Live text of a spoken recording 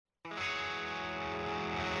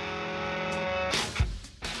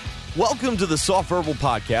Welcome to the Soft Verbal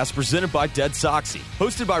Podcast presented by Dead Soxy.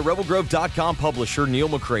 Hosted by RebelGrove.com publisher Neal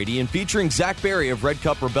McCready and featuring Zach Berry of Red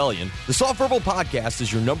Cup Rebellion, the Soft Verbal Podcast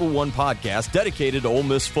is your #1 podcast dedicated to Ole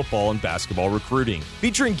Miss football and basketball recruiting.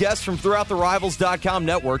 Featuring guests from throughout the Rivals.com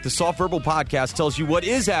network, the Soft Verbal Podcast tells you what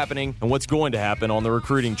is happening and what's going to happen on the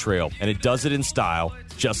recruiting trail. And it does it in style,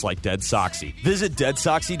 just like Dead Soxy. Visit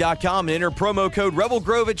DeadSoxy.com and enter promo code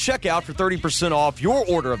RebelGrove at checkout for 30% off your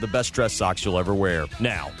order of the best dress socks you'll ever wear.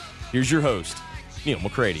 Now, here's your host, Neal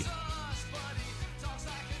McCready.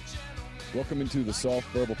 Welcome into the Soft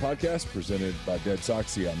Verbal Podcast presented by Dead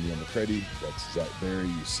Soxy. I'm Neal McCready. That's Zach Berry.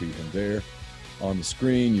 You see him there on the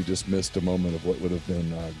screen. You just missed a moment of what would have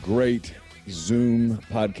been great Zoom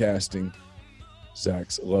podcasting.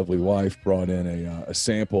 Zach's lovely wife brought in a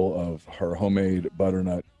sample of her homemade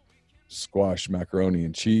butternut squash macaroni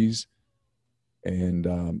and cheese. And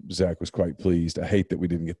Zach was quite pleased. I hate that we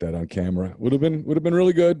didn't get that on camera. Would have been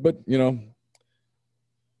really good, but you know,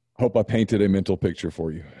 hope I painted a mental picture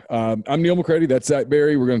for you. I'm Neal McCready. That's Zach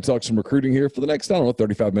Berry. We're going to talk some recruiting here for the next,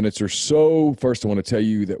 35 minutes or so. First, I want to tell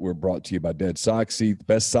you that we're brought to you by Dead Soxy, the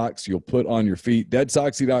best socks you'll put on your feet.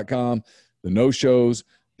 DeadSoxy.com. The no-shows,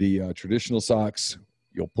 the traditional socks,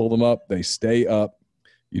 you'll pull them up. They stay up.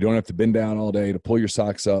 You don't have to bend down all day to pull your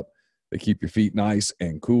socks up. They keep your feet nice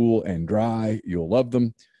and cool and dry. You'll love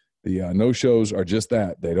them. The no-shows are just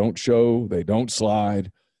that. They don't show. They don't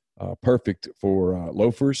slide. Perfect for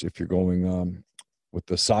loafers if you're going with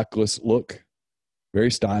the sockless look.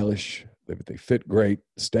 Very stylish. They fit great.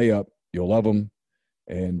 Stay up. You'll love them.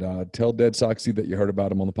 And tell Dead Soxy that you heard about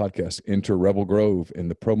them on the podcast. Enter Rebel Grove in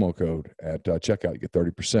the promo code at checkout. You get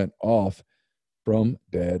 30% off from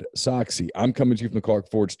Dead Soxy. I'm coming to you from the Clark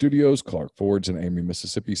Ford Studios. Clark Ford's in Amory,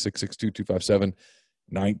 Mississippi,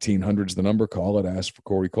 662-257-1900 is the number. Call it, ask for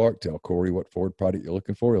Corey Clark. Tell Corey what Ford product you're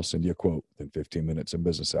looking for. He'll send you a quote within 15 minutes in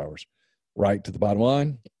business hours. Right to the bottom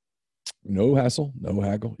line. No hassle, no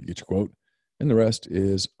haggle. You get your quote, and the rest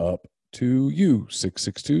is up to you.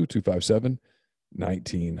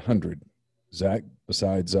 662-257-1900. Zach,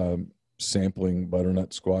 besides sampling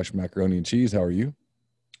butternut squash macaroni and cheese, how are you?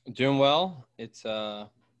 Doing well. It's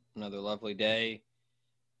another lovely day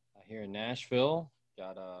here in Nashville.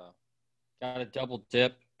 Got a double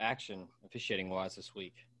dip action officiating wise this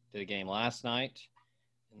week. Did a game last night,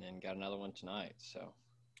 and then got another one tonight. So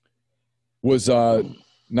was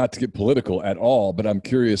not to get political at all, but I'm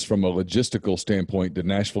curious from a logistical standpoint. Did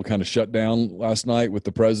Nashville kind of shut down last night with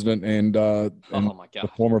the president and oh my God, the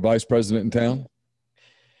former vice president in town?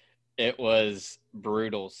 It was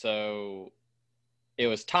brutal. So it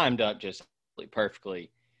was timed up just perfectly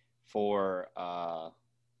for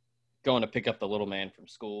going to pick up the little man from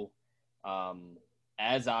school.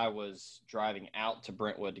 As I was driving out to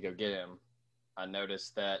Brentwood to go get him, I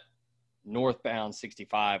noticed that northbound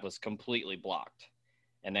 65 was completely blocked.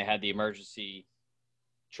 And they had the emergency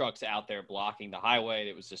trucks out there blocking the highway.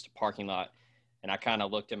 It was just a parking lot. And I kind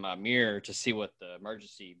of looked in my mirror to see what the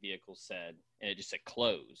emergency vehicle said, and it just said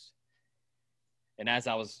closed. And as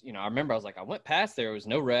I was, I remember I was like, I went past there was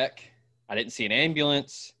no wreck. I didn't see an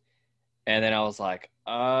ambulance. And then I was like,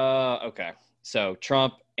 okay. So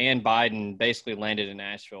Trump and Biden basically landed in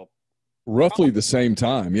Nashville. Roughly the same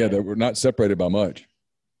time. Yeah, they were not separated by much.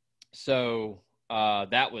 So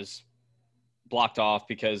that was blocked off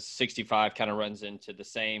because 65 kind of runs into the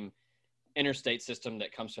same interstate system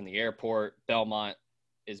that comes from the airport. Belmont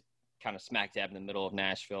is kind of smack dab in the middle of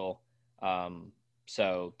Nashville.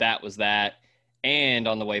 So that was that. And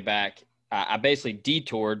on the way back, I basically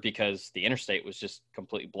detoured because the interstate was just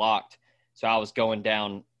completely blocked. So I was going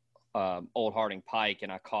down Old Harding Pike,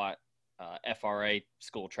 and I caught FRA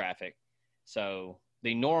school traffic. So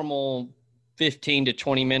the normal 15 to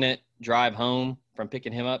 20-minute drive home from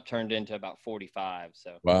picking him up turned into about 45.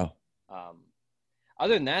 So wow.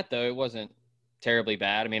 Other than that, though, it wasn't terribly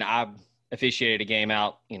bad. I mean, I officiated a game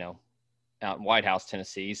out in White House,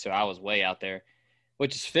 Tennessee, so I was way out there,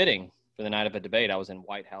 which is fitting for the night of a debate. I was in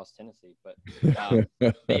White House, Tennessee, but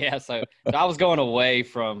yeah, so I was going away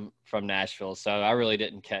from Nashville, so I really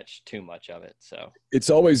didn't catch too much of it. So it's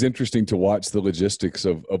always interesting to watch the logistics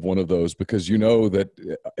of one of those, because that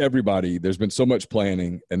there's been so much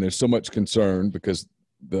planning and there's so much concern because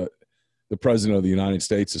the president of the United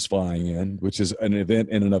States is flying in, which is an event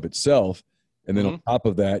in and of itself. And then on top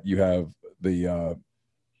of that, you have the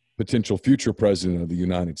potential future president of the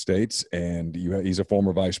United States, and he's a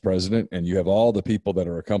former vice president, and you have all the people that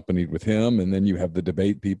are accompanied with him, and then you have the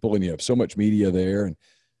debate people, and you have so much media there, and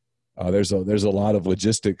there's a lot of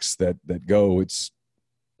logistics that go. It's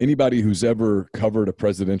anybody who's ever covered a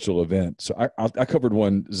presidential event. So I covered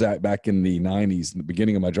one, Zach, back in the 90s, in the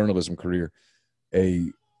beginning of my journalism career,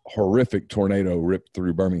 a horrific tornado ripped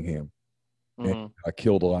through Birmingham and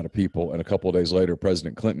killed a lot of people. And a couple of days later,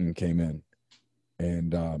 President Clinton came in,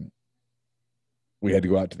 and we had to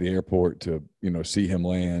go out to the airport to, see him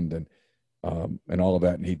land and all of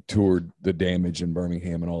that. And he toured the damage in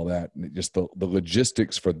Birmingham and all of that. And just the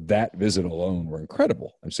logistics for that visit alone were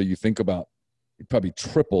incredible. And so you think about, you probably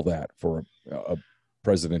triple that for a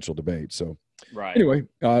presidential debate. So anyway,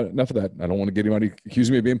 enough of that. I don't want to get anybody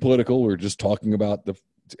accusing me of being political. We're just talking about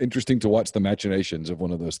it's interesting to watch the machinations of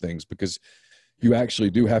one of those things, because you actually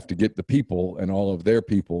do have to get the people and all of their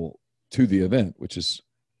people to the event, which is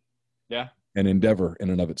an endeavor in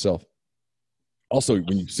and of itself. Also,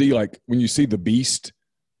 when you see the beast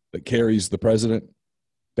that carries the president,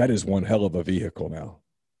 that is one hell of a vehicle now.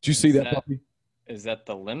 Did you see that puppy? Is that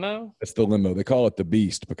the limo? That's the limo. They call it the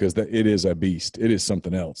beast because it is a beast. It is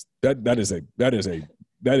something else. That is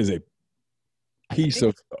a piece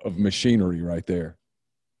of machinery right there.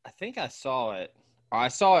 I think I saw it. I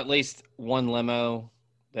saw at least one limo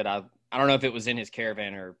that I don't know if it was in his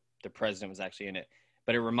caravan or the president was actually in it,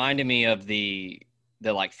 but it reminded me of the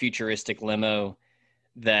like futuristic limo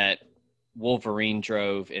that Wolverine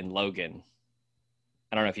drove in Logan.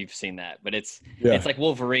 I don't know if you've seen that, but it's like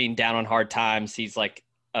Wolverine down on hard times. He's like,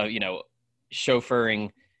 chauffeuring,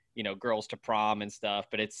 girls to prom and stuff,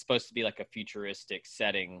 but it's supposed to be like a futuristic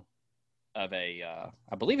setting of I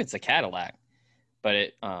believe it's a Cadillac, but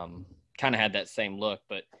it kind of had that same look.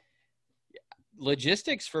 But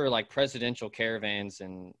logistics for like presidential caravans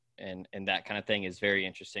and that kind of thing is very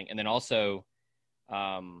interesting. And then also,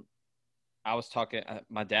 I was talking,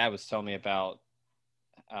 my dad was telling me about,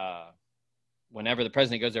 whenever the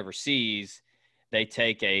president goes overseas, they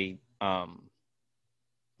take I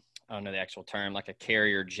don't know the actual term, like a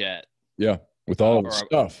carrier jet. Yeah, with all the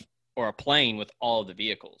stuff. Or a plane with all of the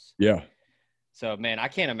vehicles. Yeah. So, man, I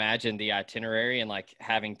can't imagine the itinerary and, like,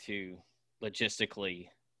 having to logistically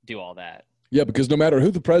do all that. Yeah, because no matter who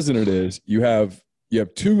the president is, you have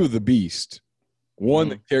two of the beast, one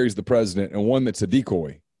that carries the president and one that's a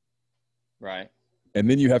decoy. Right. And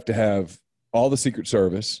then you have to have all the Secret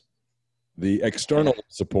Service, the external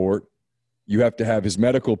support. You have to have his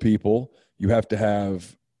medical people. You have to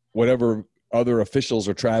have whatever other officials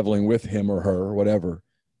are traveling with him or her or whatever.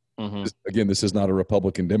 Again, this is not a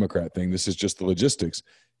Republican Democrat thing. This is just the logistics.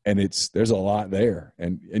 And there's a lot there.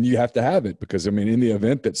 And you have to have it because, in the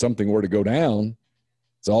event that something were to go down,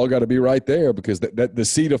 it's all got to be right there because that the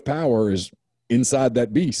seat of power is inside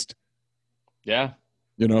that beast. Yeah.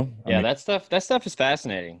 That stuff is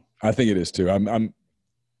fascinating. I think it is too.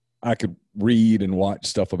 I could read and watch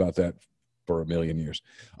stuff about that for a million years.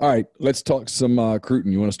 All right, let's talk some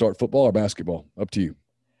Cruton. You want to start football or basketball? Up to you.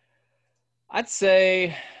 I'd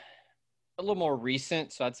say a little more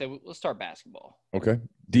recent, so I'd say let's start basketball. Okay.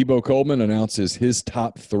 Deebo Coleman announces his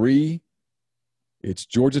top 3. It's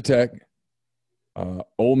Georgia Tech,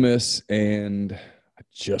 Ole Miss, and I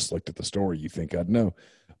just looked at the story. You think I'd know.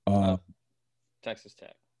 Texas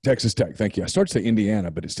Tech. Texas Tech, thank you. I started to say Indiana,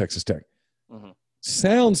 but it's Texas Tech.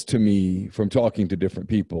 Sounds to me from talking to different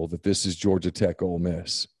people that this is Georgia Tech, Ole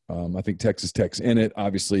Miss. I think Texas Tech's in it.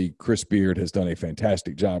 Obviously, Chris Beard has done a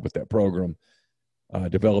fantastic job with that program,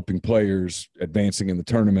 developing players, advancing in the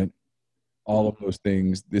tournament, all of those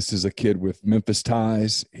things. This is a kid with Memphis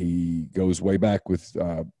ties. He goes way back with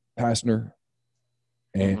Pastner,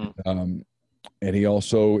 and he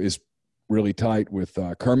also is really tight with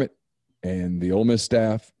Kermit and the Ole Miss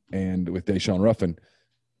staff and with Deshaun Ruffin,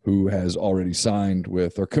 who has already signed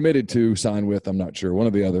with or committed to sign with, I'm not sure, one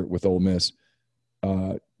or the other with Ole Miss.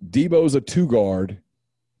 Deebo's a 2-guard.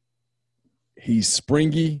 He's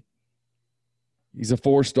springy. He's a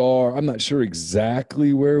 4-star. I'm not sure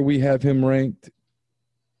exactly where we have him ranked.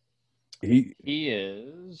 He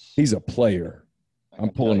is. He's a player. I'm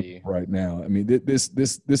pulling him right now. I mean, this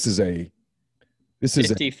is a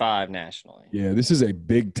 55 nationally. Yeah, this is a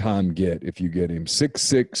big time get if you get him.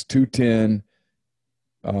 6'6", 210.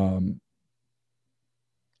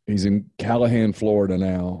 He's in Callahan, Florida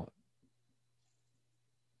now.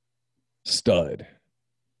 Stud.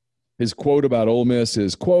 His quote about Ole Miss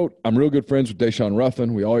is, quote, "I'm real good friends with Deshaun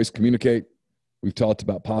Ruffin. We always communicate. We've talked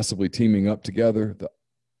about possibly teaming up together. The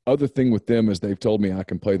other thing with them is they've told me I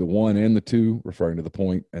can play the 1 and the 2, referring to the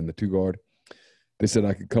point and the 2-guard. They said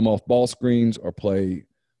I could come off ball screens or play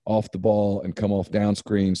off the ball and come off down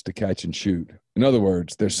screens to catch and shoot." In other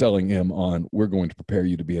words, they're selling him on, we're going to prepare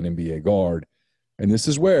you to be an NBA guard. And this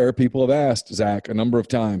is where people have asked Zach a number of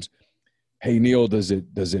times, hey, Neal,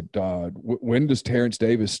 when does Terrence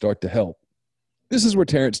Davis start to help? This is where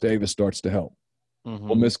Terrence Davis starts to help.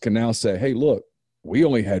 Ole Miss can now say, hey, look, we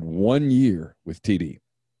only had 1 year with TD.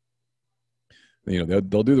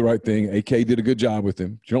 They'll do the right thing. AK did a good job with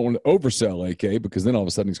him. You don't want to oversell AK because then all of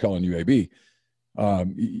a sudden he's calling you AB.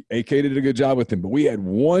 AK did a good job with him, but we had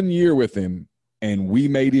 1 year with him, and we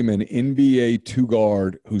made him an NBA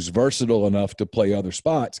two-guard who's versatile enough to play other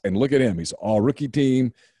spots. And look at him. He's all rookie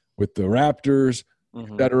team with the Raptors,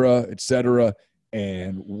 et cetera.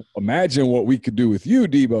 And imagine what we could do with you,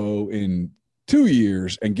 Deebo, in 2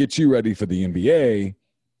 years and get you ready for the NBA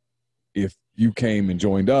if you came and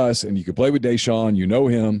joined us and you could play with Deshaun. You know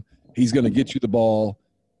him. He's going to get you the ball.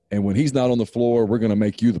 And when he's not on the floor, we're going to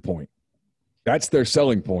make you the point. That's their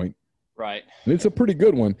selling point. Right. And it's a pretty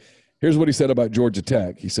good one. Here's what he said about Georgia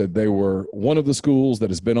Tech. He said, they were one of the schools that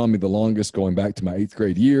has been on me the longest going back to my 8th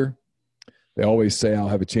grade year. They always say I'll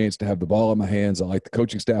have a chance to have the ball in my hands. I like the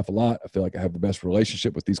coaching staff a lot. I feel like I have the best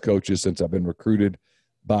relationship with these coaches since I've been recruited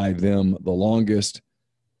by them the longest.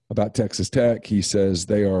 About Texas Tech, he says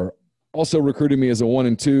they are also recruiting me as a 1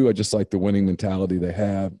 and 2. I just like the winning mentality they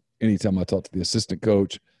have. Anytime I talk to the assistant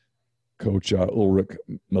coach, Coach Ulrich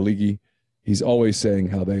Maligi, he's always saying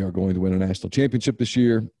how they are going to win a national championship this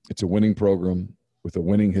year. It's a winning program with a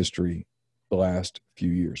winning history the last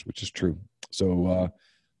few years, which is true. So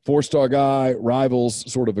 4-star guy,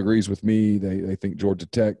 Rivals sort of agrees with me. They think Georgia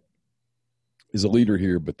Tech is a leader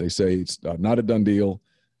here, but they say it's not a done deal.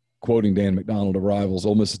 Quoting Dan McDonald of Rivals,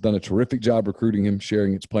 Ole Miss has done a terrific job recruiting him,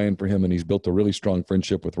 sharing its plan for him, and he's built a really strong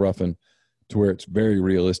friendship with Ruffin to where it's very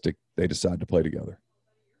realistic they decide to play together.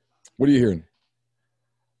 What are you hearing?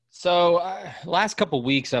 So last couple of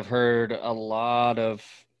weeks, I've heard a lot of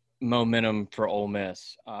momentum for Ole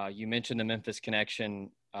Miss. You mentioned the Memphis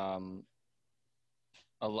connection. A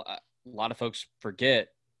lot of folks forget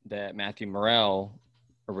that Matthew Morrell,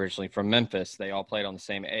 originally from Memphis, they all played on the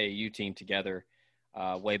same AAU team together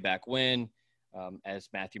way back when, as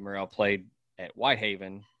Matthew Morrell played at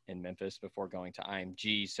Whitehaven in Memphis before going to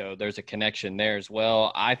IMG. So there's a connection there as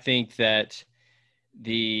well. I think that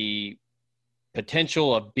the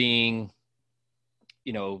potential of being,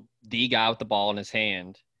 the guy with the ball in his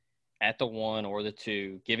hand at the 1 or the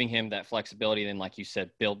 2, giving him that flexibility, then like you said,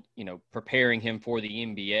 preparing him for the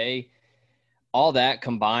NBA, all that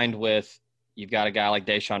combined with you've got a guy like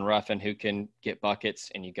Deshaun Ruffin who can get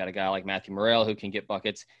buckets, and you've got a guy like Matthew Morrell who can get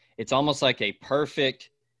buckets. It's almost like a perfect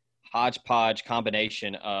hodgepodge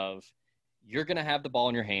combination of you're going to have the ball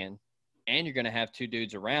in your hand and you're going to have 2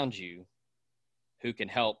 dudes around you who can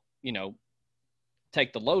help,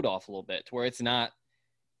 take the load off a little bit to where it's not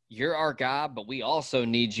you're our guy, but we also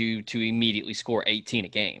need you to immediately score 18 a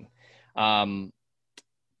game.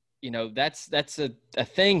 That's a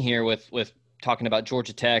thing here with talking about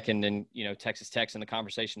Georgia Tech and then, Texas Tech's in the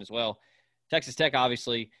conversation as well. Texas Tech,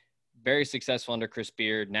 obviously, very successful under Chris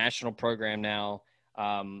Beard, national program now.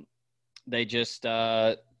 They just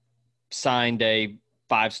signed a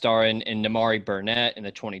 5-star in Namari Burnett in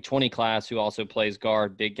the 2020 class, who also plays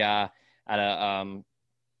guard, big guy out of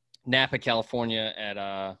Napa, California, at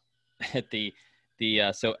the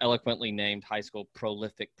so eloquently named high school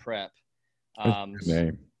Prolific Prep.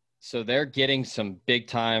 Name. So they're getting some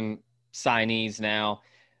big-time signees now.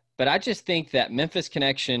 But I just think that Memphis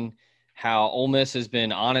connection, how Ole Miss has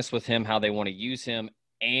been honest with him, how they want to use him,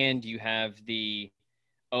 and you have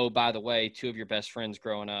by the way, 2 of your best friends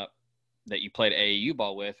growing up that you played AAU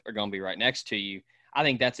ball with are going to be right next to you. I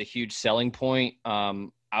think that's a huge selling point.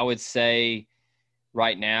 I would say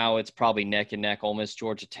right now it's probably neck and neck Ole Miss,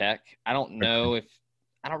 Georgia Tech. I don't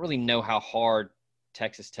really know how hard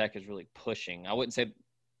Texas Tech is really pushing. I wouldn't say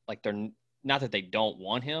like they're not that they don't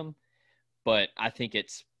want him, but I think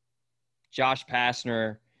it's Josh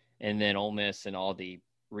Pastner and then Ole Miss and all the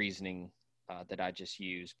reasoning that I just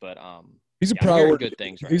used. But he's a priority. Good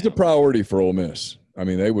things right he's now. A priority for Ole Miss. I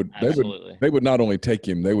mean, they would not only take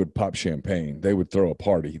him, they would pop champagne. They would throw a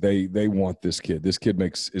party. They want this kid. This kid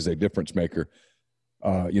is a difference maker.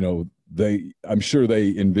 I'm sure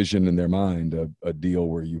they envision in their mind a deal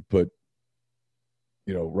where you put,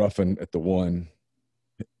 Ruffin at the 1,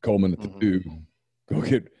 Coleman at the 2, go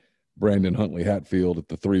get Brandon Huntley Hatfield at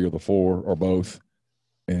the 3 or the 4 or both,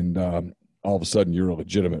 and all of a sudden you're a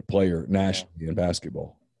legitimate player nationally in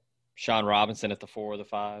basketball. Sean Robinson at the 4 or the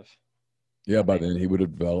 5. Yeah, by then he would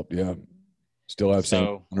have developed. Yeah, still have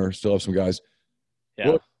some guys. Yeah,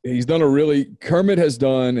 well, he's done Kermit has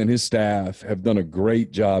done, and his staff have done a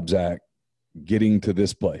great job, Zach, getting to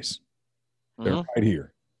this place. They're right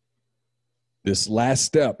here. This last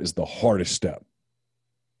step is the hardest step,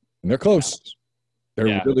 and they're close.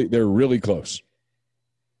 They're really close.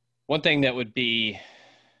 One thing that would be,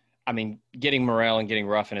 getting Morrell and getting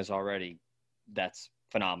Ruffin is that's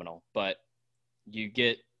phenomenal. But you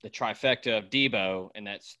get the trifecta of Deebo, and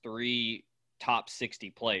that's 3 top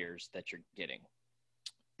 60 players that you're getting.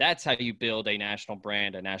 That's how you build a national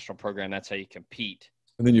brand, a national program. That's how you compete.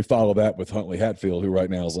 And then you follow that with Huntley Hatfield, who right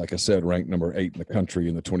now is, like I said, ranked number 8 in the country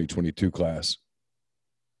in the 2022 class.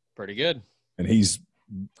 Pretty good. And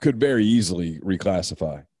could very easily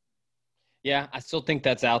reclassify. Yeah, I still think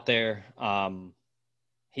that's out there.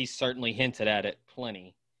 He's certainly hinted at it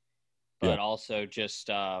plenty, but also just,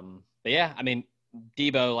 but yeah, I mean,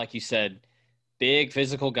 Deebo, like you said, big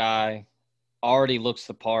physical guy, already looks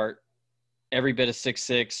the part, every bit of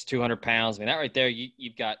 6'6", 200 pounds. I mean, that right there,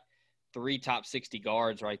 you've got 3 top 60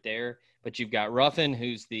 guards right there, but you've got Ruffin,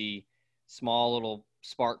 who's the small little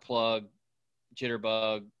spark plug,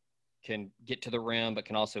 jitterbug, can get to the rim, but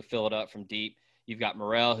can also fill it up from deep. You've got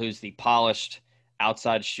Morrell, who's the polished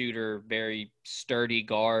outside shooter, very sturdy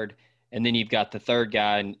guard. And then you've got the third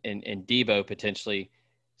guy in Deebo, potentially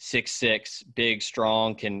 6'6", big,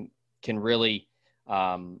 strong, can really,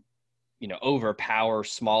 overpower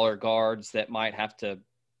smaller guards that might have to,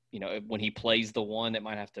 when he plays the one, that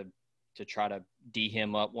might have to try to D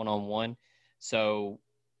him up one-on-one. So,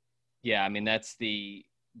 yeah, I mean, that's the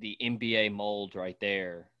NBA mold right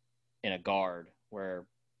there in a guard where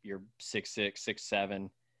you're 6'6", 6'7",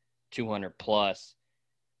 200 plus.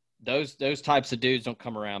 Those types of dudes don't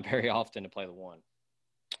come around very often to play the one.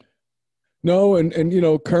 No, and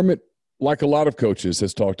Kermit, like a lot of coaches,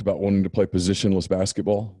 has talked about wanting to play positionless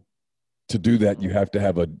basketball. To do that, you have to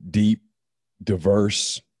have a deep,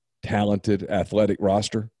 diverse, talented, athletic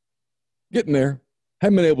roster. Getting there.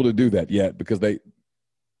 Haven't been able to do that yet because the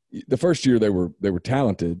first year they were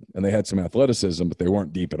talented and they had some athleticism, but they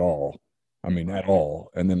weren't deep at all. I mean, at all.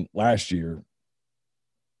 And then last year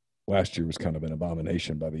was kind of an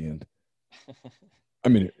abomination by the end. I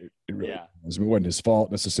mean, it really was. It wasn't his fault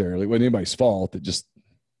necessarily. It wasn't anybody's fault.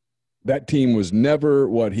 That team was never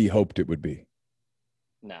what he hoped it would be.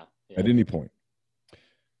 No. Yeah. At any point.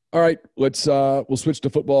 All right, we'll switch to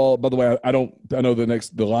football. By the way, I know the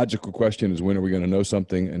logical question is, when are we going to know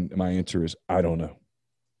something? And my answer is, I don't know.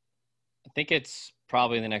 I think it's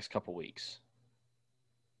probably in the next couple weeks.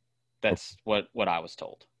 That's what I was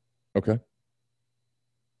told. Okay.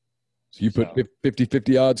 So you put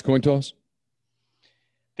 50-50 odds, coin toss?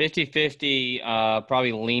 50-50,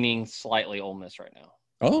 probably leaning slightly Ole Miss right now.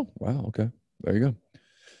 Oh, wow. Okay. There you go.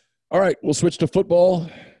 All right, we'll switch to football.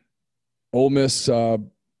 Ole Miss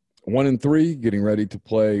 1-3, getting ready to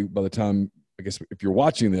play. By the time, I guess, if you're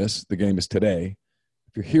watching this, the game is today.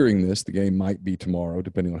 If you're hearing this, the game might be tomorrow,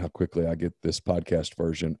 depending on how quickly I get this podcast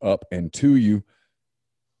version up and to you.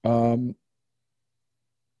 We'll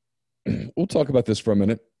talk about this for a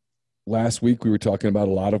minute. Last week, we were talking about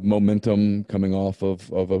a lot of momentum coming off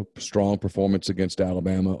of a strong performance against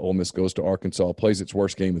Alabama. Ole Miss goes to Arkansas, plays its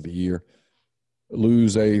worst game of the year.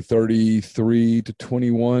 Lose a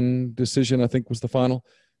 33-21 decision, I think was the final.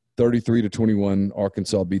 33-21,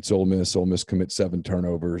 Arkansas beats Ole Miss. Ole Miss commits 7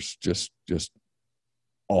 turnovers, just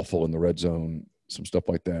awful in the red zone, some stuff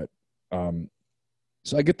like that.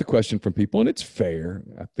 So I get the question from people, and it's fair.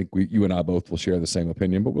 I think you and I both will share the same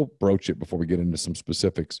opinion, but we'll broach it before we get into some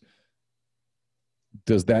specifics.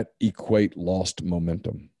 Does that equate lost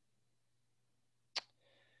momentum?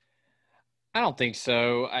 I don't think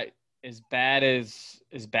so. As bad as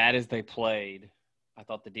they played, I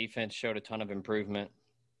thought the defense showed a ton of improvement.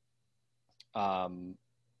 I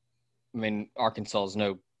mean, Arkansas is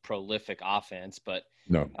no prolific offense, but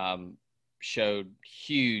no. Showed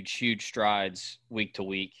huge strides week to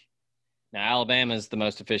week. Now, Alabama is the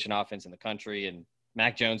most efficient offense in the country, and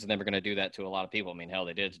Mac Jones and them are going to do that to a lot of people. I mean, hell,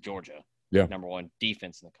 they did to Georgia. Yeah. Number 1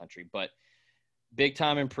 defense in the country. But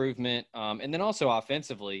big-time improvement. And then also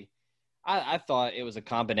offensively, I thought it was a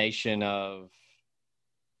combination of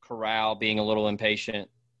Corral being a little impatient,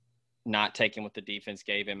 not taking what the defense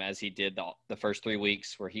gave him as he did the first 3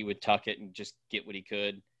 weeks where he would tuck it and just get what he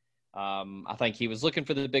could. I think he was looking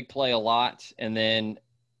for the big play a lot. And then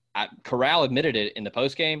Corral admitted it in the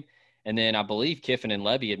postgame. And then I believe Kiffin and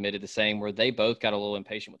Levy admitted the same, where they both got a little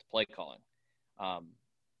impatient with the play calling.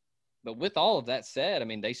 But with all of that said, I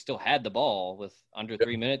mean, they still had the ball with under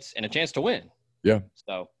 3 minutes and a chance to win. Yeah.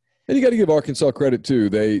 So, and you got to give Arkansas credit too.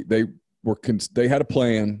 They had a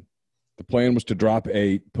plan. The plan was to drop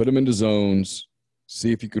 8, put them into zones,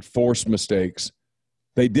 see if you could force mistakes.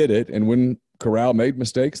 They did it, and when Corral made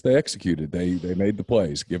mistakes, they executed. They made the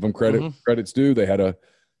plays. Give them credit. Mm-hmm. Credit's due.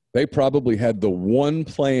 They probably had the one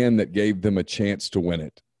plan that gave them a chance to win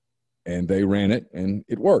it, and they ran it, and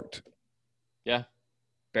it worked. Yeah.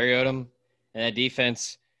 Barry Odom and that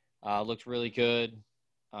defense looked really good.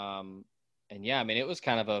 And, yeah, I mean, it was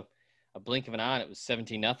kind of a blink of an eye, and it was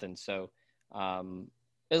 17-0. So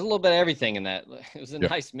there's a little bit of everything in that. It was a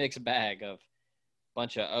nice mixed bag of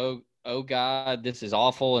bunch of, oh God, this is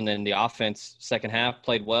awful. And then the offense second half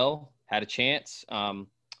played well, had a chance.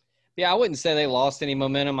 Yeah, I wouldn't say they lost any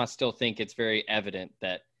momentum. I still think it's very evident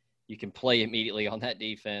that you can play immediately on that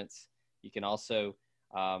defense. You can also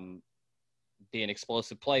be an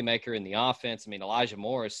explosive playmaker in the offense. I mean, Elijah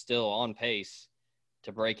Moore is still on pace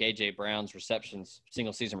to break A.J. Brown's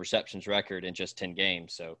single-season receptions record in just 10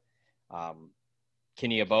 games. So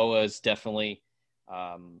Kenny Yeboah is definitely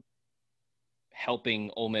helping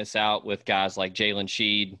Ole Miss out with guys like Jalen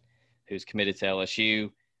Sheed, who's committed to LSU.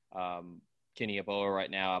 Kenny Yeboah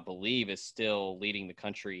right now, I believe, is still leading the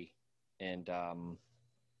country. And I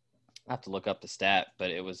have to look up the stat, but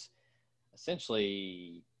it was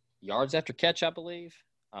essentially yards after catch, I believe.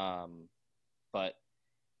 But,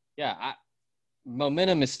 yeah,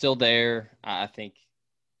 momentum is still there. I think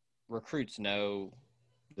recruits know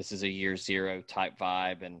this is a year zero type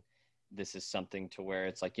vibe, and this is something to where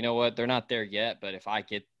it's like, you know what, they're not there yet, but if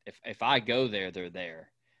I go there, they're there.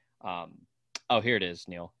 Here it is,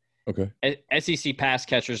 Neal. Okay. SEC pass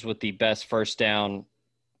catchers with the best first down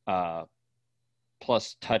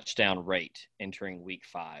plus touchdown rate entering week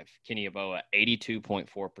 5. Kenny Yeboah,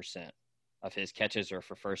 82.4% of his catches are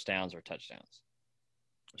for first downs or touchdowns.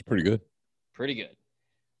 That's pretty good. Pretty good.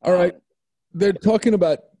 All right. They're talking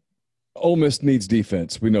about Ole Miss needs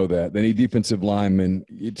defense. We know that. They need defensive linemen.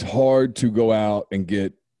 It's hard to go out and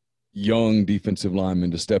get young defensive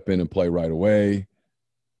linemen to step in and play right away.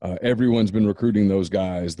 Everyone's been recruiting those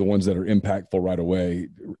guys, the ones that are impactful right away.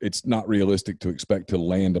 It's not realistic to expect to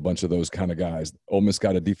land a bunch of those kind of guys. Ole Miss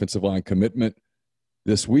got a defensive line commitment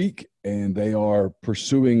this week, and they are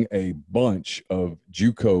pursuing a bunch of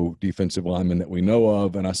JUCO defensive linemen that we know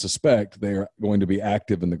of, and I suspect they are going to be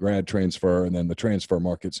active in the grad transfer and then the transfer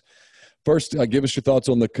markets. First, give us your thoughts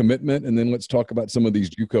on the commitment, and then let's talk about some of these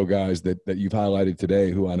JUCO guys that you've highlighted today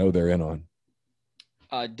who I know they're in on.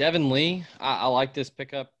 Devin Lee, I like this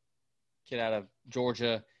pickup, kid out of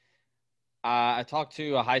Georgia. I talked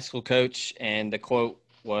to a high school coach, and the quote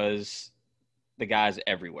was, "The guy's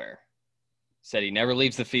everywhere." Said he never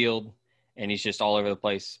leaves the field, and he's just all over the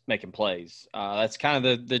place making plays. That's kind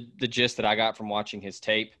of the gist that I got from watching his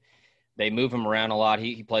tape. They move him around a lot.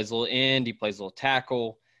 He plays a little end, he plays a little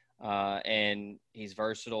tackle, and he's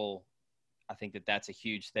versatile. I think that's a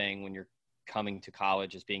huge thing when you're coming to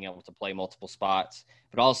college, is being able to play multiple spots.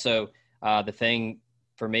 But also the thing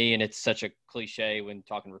for me, and it's such a cliche when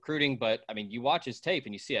talking recruiting, but I mean, you watch his tape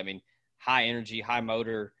and you see, I mean, high energy, high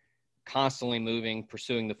motor, constantly moving,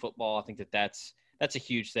 pursuing the football. I think that's a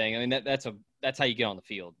huge thing. I mean, that's how you get on the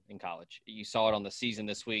field in college. You saw it on the season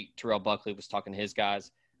this week. Terrell Buckley was talking to his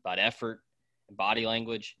guys about effort and body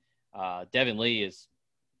language. Devin Lee is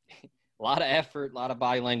a lot of effort, a lot of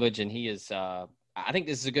body language, and he is I think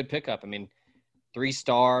this is a good pickup. I mean,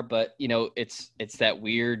 3-star, but it's that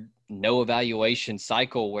weird no evaluation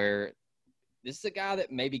cycle where this is a guy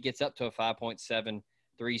that maybe gets up to a 5.7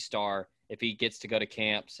 3-star if he gets to go to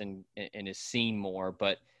camps and is seen more,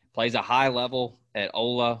 but plays a high level at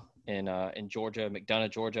Ola in Georgia,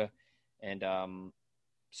 McDonough, Georgia, and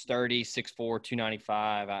sturdy, 6'4",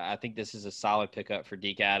 295. I think this is a solid pickup for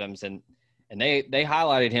Deke Adams, and they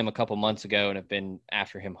highlighted him a couple months ago and have been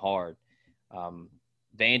after him hard.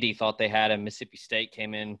 Vandy thought they had him. Mississippi State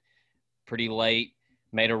came in pretty late,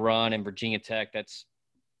 made a run, and Virginia Tech. That's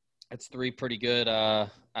three pretty good.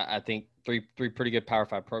 I think three pretty good Power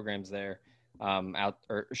 5 programs there.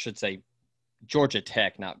 Or should say, Georgia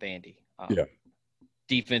Tech, not Vandy. Yeah.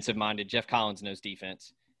 Defensive minded. Jeff Collins knows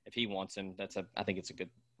defense. If he wants him, I think it's a good,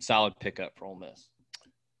 solid pickup for Ole Miss.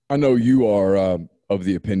 I know you are of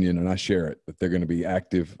the opinion, and I share it, that they're going to be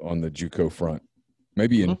active on the JUCO front.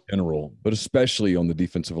 Maybe in general, but especially on the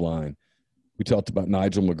defensive line. We talked about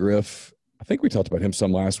Nigel McGriff. I think we talked about him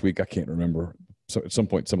some last week. I can't remember. So at some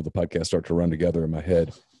point, some of the podcasts start to run together in my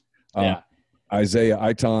head. Yeah. Isaiah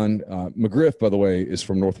Iton. McGriff, by the way, is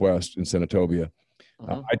from Northwest in Senatobia.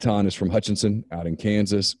 Iton is from Hutchinson out in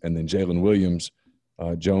Kansas. And then Jalen Williams,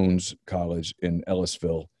 Jones College in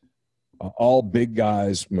Ellisville. All big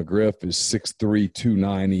guys. McGriff is 6'3",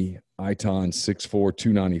 290. Iton 6'4",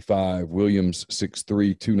 295. Williams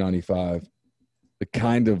 6'3", 295. The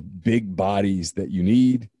kind of big bodies that you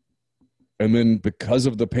need. And then because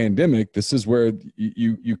of the pandemic, this is where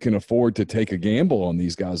you can afford to take a gamble on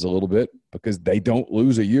these guys a little bit, because they don't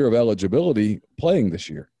lose a year of eligibility playing this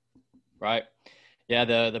year. Right. Yeah,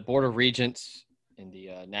 the Board of Regents in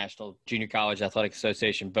the National Junior College Athletic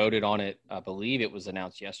Association voted on it. I believe it was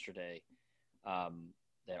announced yesterday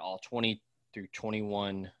that all 20 through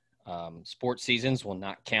 21 sports seasons will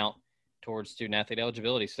not count towards student athlete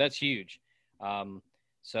eligibility. So that's huge.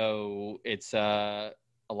 So it's a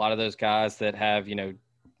a lot of those guys that have,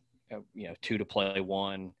 2 to play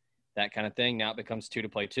 1, that kind of thing. Now it becomes 2 to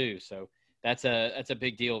play 2. So that's a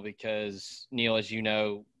big deal because, Neal, as you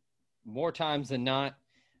know, more times than not,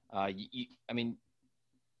 it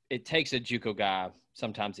takes a JUCO guy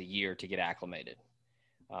sometimes a year to get acclimated.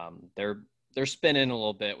 They're spinning a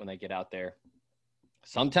little bit when they get out there.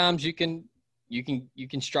 Sometimes you can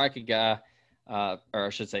strike a guy, or I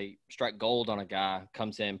should say strike gold on a guy,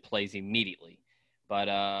 comes in, plays immediately. But,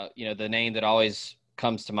 the name that always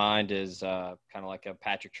comes to mind is kind of like a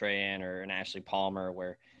Patrick Trahan or an Ashley Palmer,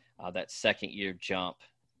 where that second year jump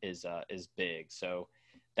is big. So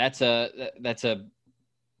that's a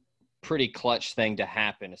pretty clutch thing to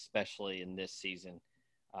happen, especially in this season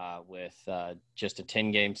with just a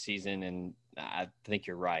 10-game season. And I think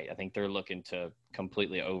you're right. I think they're looking to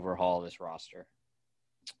completely overhaul this roster.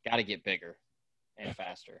 Got to get bigger and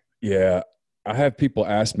faster. Yeah. I have people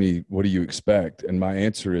ask me, what do you expect? And my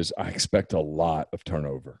answer is, I expect a lot of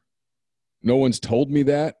turnover. No one's told me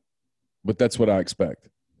that, but that's what I expect.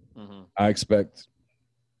 Mm-hmm. I expect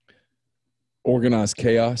organized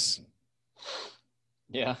chaos.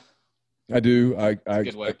 Yeah. I do. That's a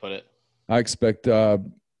good way to put it. I expect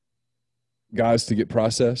guys to get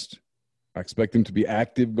processed. I expect them to be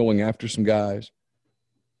active going after some guys.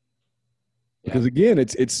 Because, again,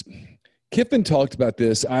 it's Kiffin talked about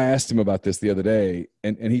this. I asked him about this the other day,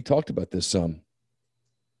 and he talked about this some.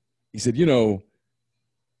 He said, no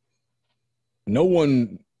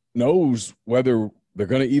one knows whether they're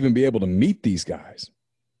going to even be able to meet these guys.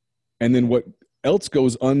 And then what else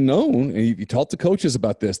goes unknown, and you talk to coaches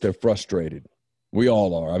about this, they're frustrated. We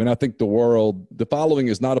all are. I mean, I think the following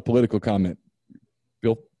is not a political comment.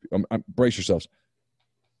 Brace yourselves.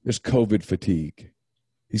 There's COVID fatigue.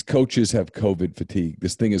 These coaches have COVID fatigue.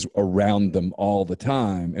 This thing is around them all the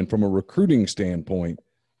time. And from a recruiting standpoint,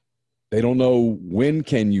 they don't know when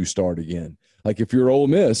can you start again. Like if you're Ole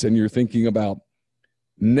Miss and you're thinking about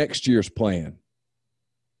next year's plan,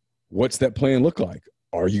 what's that plan look like?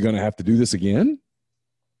 Are you going to have to do this again?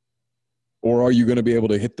 Or are you going to be able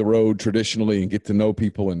to hit the road traditionally and get to know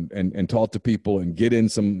people and talk to people and get in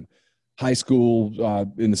some high school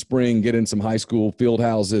in the spring, get in some high school field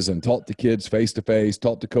houses and talk to kids face-to-face,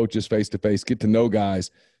 talk to coaches face-to-face, get to know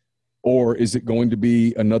guys? Or is it going to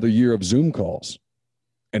be another year of Zoom calls?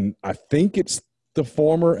 And I think it's the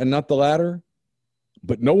former and not the latter,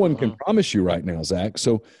 but no one can promise you right now, Zach.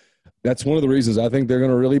 So that's one of the reasons I think they're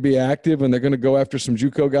going to really be active, and they're going to go after some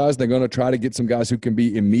JUCO guys. They're going to try to get some guys who can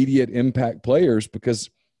be immediate impact players, because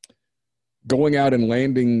going out and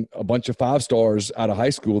landing a bunch of 5-stars out of high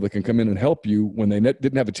school that can come in and help you when they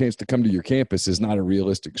didn't have a chance to come to your campus is not a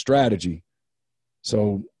realistic strategy.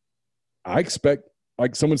 So I expect,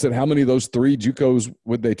 like someone said, how many of those 3 JUCOs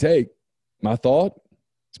would they take? My thought,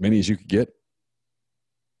 as many as you could get.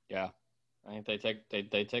 Yeah. I think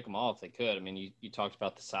they take them all if they could. I mean, you talked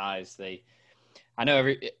about the size. I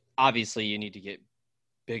know obviously you need to get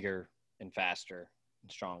bigger and faster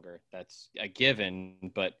and stronger. That's a given,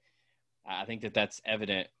 but I think that's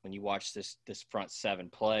evident when you watch this front 7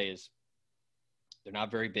 play. Is they're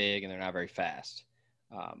not very big and they're not very fast.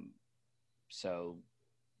 So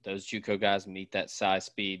those JUCO guys meet that size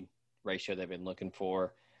speed ratio they've been looking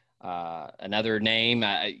for. Another name,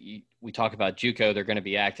 we talk about JUCO, they're going to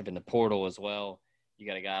be active in the portal as well. You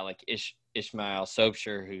got a guy like Ishmael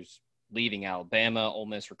Sobcher, who's leaving Alabama. Ole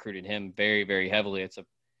Miss recruited him very, very heavily. At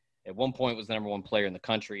one point was the number 1 player in the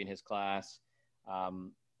country in his class.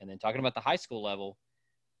 And then talking about the high school level,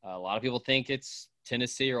 a lot of people think it's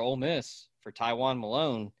Tennessee or Ole Miss for Taiwan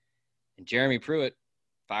Malone, and Jeremy Pruitt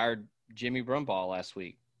fired Jimmy Brumbaugh last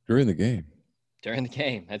week. During the game.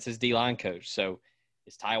 That's his D-line coach. So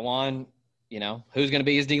is Taiwan, who's going to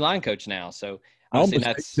be his D-line coach now? So I almost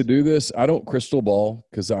hate to do this. I don't crystal ball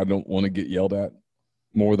because I don't want to get yelled at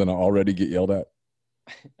more than I already get yelled at.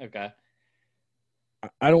 Okay.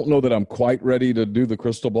 I don't know that I'm quite ready to do the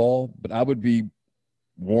crystal ball, but I would be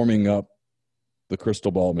warming up the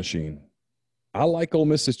crystal ball machine. I like Ole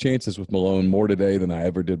Miss's chances with Malone more today than I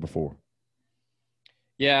ever did before.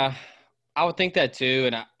 Yeah, I would think that too.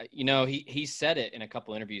 And, he said it in a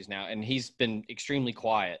couple interviews now, and he's been extremely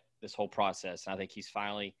quiet this whole process. And I think he's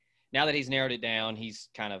finally, now that he's narrowed it down, he's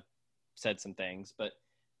kind of said some things. But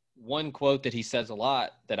one quote that he says a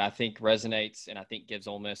lot that I think resonates and I think gives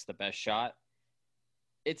Ole Miss the best shot,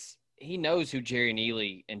 he knows who Jerry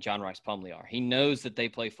Neely and John Rice Plumlee are. He knows that they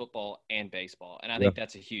play football and baseball, and I think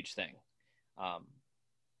that's a huge thing.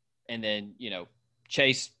 And then,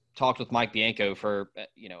 Chase talked with Mike Bianco for,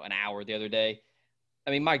 an hour the other day.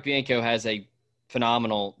 I mean, Mike Bianco has a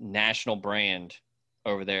phenomenal national brand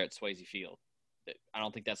over there at Swayze Field. I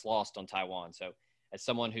don't think that's lost on Taiwan. So as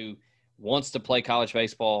someone who wants to play college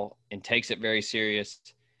baseball and takes it very serious.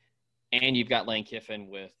 And you've got Lane Kiffin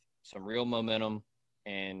with some real momentum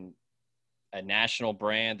and a national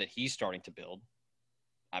brand that he's starting to build.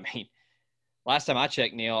 I mean, last time I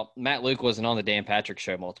checked, Neal, Matt Luke wasn't on the Dan Patrick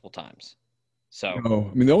Show multiple times. So, no,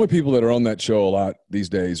 I mean, the only people that are on that show a lot these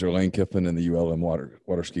days are Lane Kiffin and the ULM water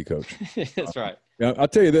ski coach. That's right. Now, I'll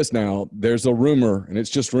tell you this now. There's a rumor, and it's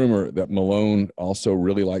just rumor, that Malone also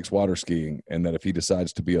really likes water skiing, and that if he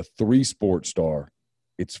decides to be a 3-sport star,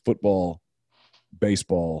 it's football,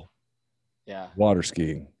 baseball, water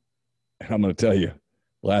skiing. And I'm going to tell you,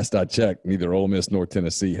 last I checked, neither Ole Miss nor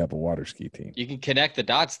Tennessee have a water ski team. You can connect the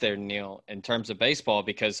dots there, Neal, in terms of baseball,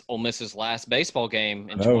 because Ole Miss's last baseball game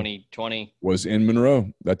in 2020 was in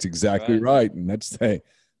Monroe. That's exactly right. And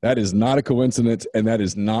that is not a coincidence, and that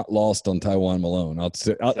is not lost on Taiwan Malone. I'll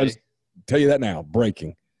just tell you that now.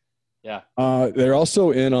 Breaking. Yeah. They're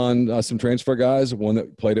also in on some transfer guys. One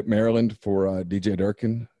that played at Maryland for DJ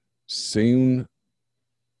Durkin, Seun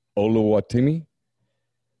Oluwatimi.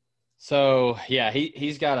 So yeah,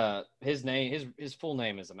 he's got his name, his full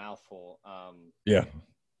name is a mouthful. Yeah.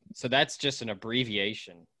 So that's just an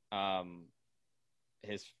abbreviation.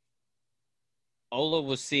 His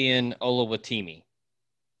Oluwatimi.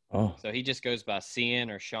 Oh. So he just goes by Cian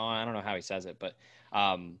or Sean. I don't know how he says it, but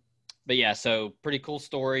yeah. So pretty cool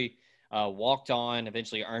story. Walked on,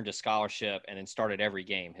 eventually earned a scholarship, and then started every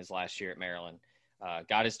game his last year at Maryland.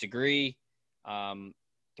 Got his degree.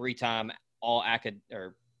 Three-time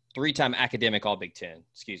academic All Big Ten.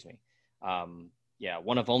 Excuse me.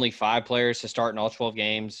 One of only 5 players to start in all 12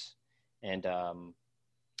 games, and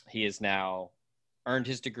he has now earned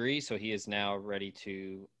his degree, so he is now ready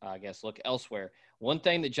to, I guess, look elsewhere. One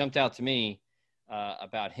thing that jumped out to me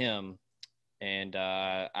about him, and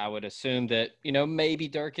I would assume that, maybe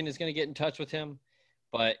Durkin is going to get in touch with him,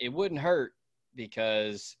 but it wouldn't hurt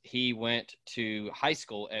because he went to high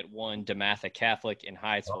school at DeMatha Catholic in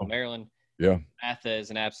Hyattsville, Maryland. Yeah. DeMatha is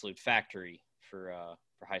an absolute factory for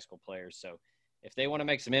high school players. So if they want to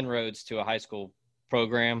make some inroads to a high school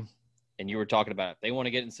program, and you were talking about it, they want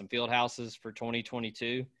to get in some field houses for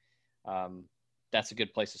 2022, that's a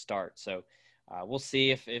good place to start. So we'll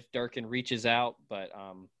see if Durkin reaches out, but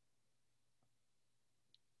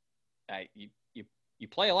you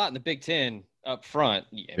play a lot in the Big Ten up front.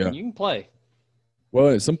 I mean, you can play.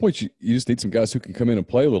 Well, at some point you just need some guys who can come in and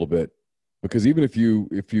play a little bit, because even if you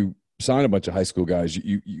sign a bunch of high school guys,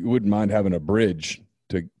 you wouldn't mind having a bridge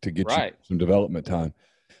to get you some development time.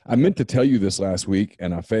 I meant to tell you this last week,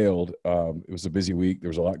 and I failed. It was a busy week. There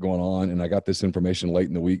was a lot going on, and I got this information late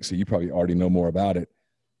in the week, so you probably already know more about it.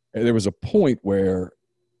 And there was a point where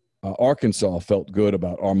Arkansas felt good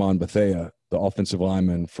about Armand Bethea, the offensive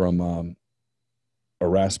lineman from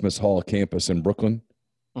Erasmus Hall campus in Brooklyn.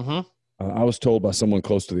 Mm-hmm. I was told by someone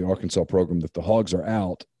close to the Arkansas program that the Hogs are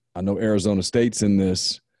out. I know Arizona State's in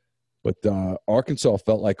this, but Arkansas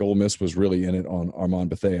felt like Ole Miss was really in it on Armand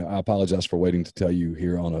Bethea. I apologize for waiting to tell you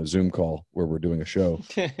here on a Zoom call where we're doing a show.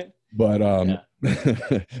 But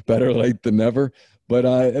better late than never. But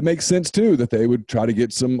it makes sense, too, that they would try to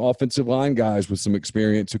get some offensive line guys with some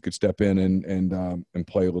experience who could step in and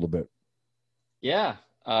play a little bit. Yeah.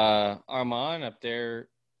 Armand up there,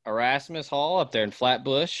 Erasmus Hall up there in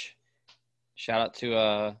Flatbush. Shout out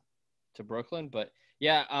to Brooklyn. But,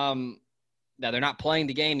 yeah, now they're not playing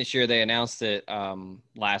the game this year. They announced it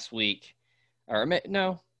last week. Maybe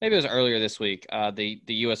it was earlier this week. The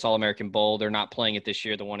U.S. All-American Bowl, they're not playing it this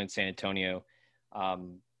year, the one in San Antonio.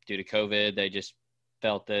 Due to COVID, they just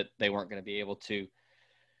felt that they weren't going to be able to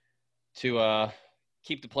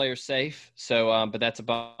keep the players safe. So, but that's a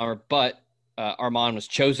bummer. But Armand was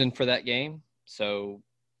chosen for that game. So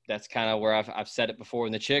that's kind of where I've said it before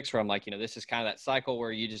in the Chicks, where I'm like, this is kind of that cycle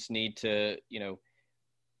where you just need to,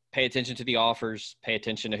 pay attention to the offers, pay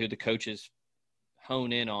attention to who the coaches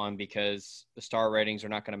hone in on, because the star ratings are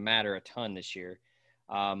not going to matter a ton this year.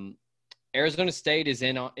 Arizona State is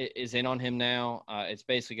in on him now. It's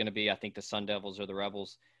basically going to be, I think, the Sun Devils or the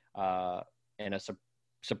Rebels. And a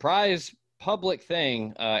surprise public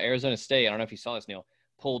thing, Arizona State, I don't know if you saw this, Neal,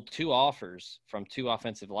 pulled 2 offers from 2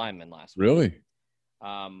 offensive linemen last week. Really?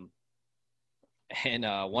 And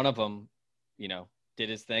one of them, did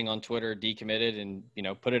his thing on Twitter, decommitted, and,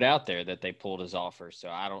 put it out there that they pulled his offer. So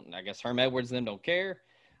I guess Herm Edwards and them don't care.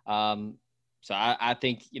 So I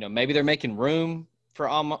think, maybe they're making room for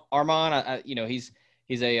Armand. He's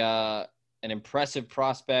an impressive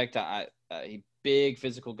prospect. He big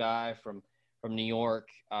physical guy from New York.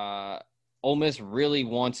 Ole Miss really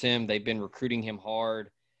wants him. They've been recruiting him hard.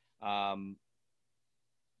 But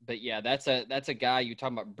yeah, that's a guy you're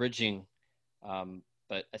talking about bridging.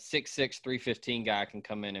 but a 6'6", 315 guy can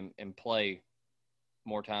come in and play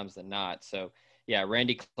more times than not. So, yeah,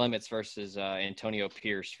 Randy Clements versus Antonio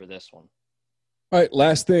Pierce for this one. All right,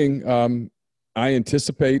 last thing. I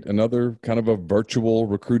anticipate another kind of a virtual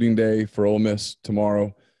recruiting day for Ole Miss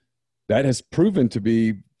tomorrow. That has proven to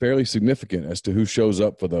be fairly significant as to who shows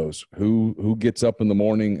up for those, who gets up in the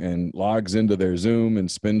morning and logs into their Zoom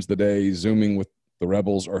and spends the day Zooming with the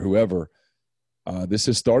Rebels or whoever. This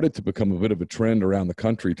has started to become a bit of a trend around the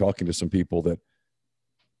country, talking to some people, that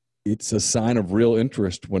it's a sign of real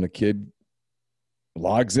interest when a kid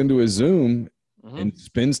logs into his Zoom and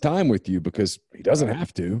spends time with you, because he doesn't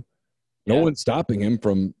have to. No one's stopping him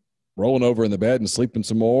from rolling over in the bed and sleeping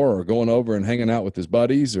some more, or going over and hanging out with his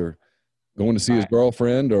buddies, or going to see his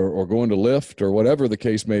girlfriend, or going to Lyft, or whatever the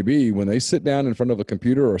case may be. When they sit down in front of a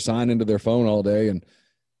computer or sign into their phone all day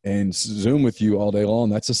and Zoom with you all day long,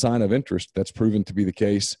 that's a sign of interest. That's proven to be the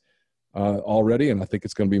case already, and I think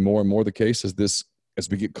it's going to be more and more the case as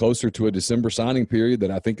we get closer to a December signing period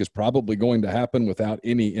that I think is probably going to happen without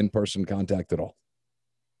any in-person contact at all.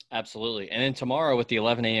 Absolutely. And then tomorrow with the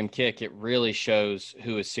 11 a.m. kick, it really shows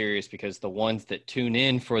who is serious, because the ones that tune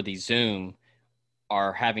in for the Zoom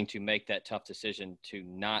are having to make that tough decision to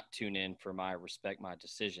not tune in for my Respect My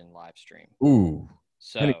Decision live stream. Ooh.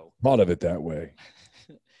 So thought of it that way.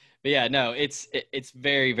 But yeah, no, it's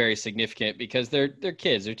very, very significant, because they're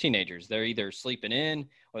kids, they're teenagers. They're either sleeping in,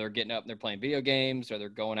 or they're getting up and they're playing video games, or they're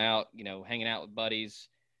going out, hanging out with buddies,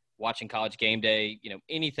 watching College Game Day,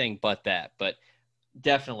 anything but that. But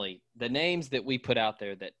definitely the names that we put out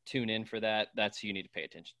there that tune in for that's who you need to pay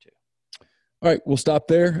attention to. All right, we'll stop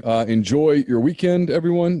there. Enjoy your weekend,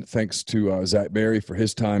 everyone. Thanks to Zach Berry for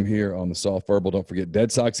his time here on the Soft Verbal. Don't forget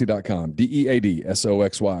deadsoxy.com,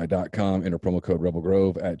 DEADSOXY.com. Enter promo code Rebel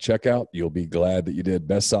Grove at checkout. You'll be glad that you did.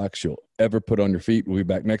 Best socks you'll ever put on your feet. We'll be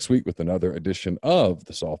back next week with another edition of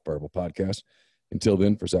the Soft Verbal Podcast. Until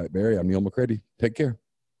then, for Zach Berry, I'm Neal McCready. Take care.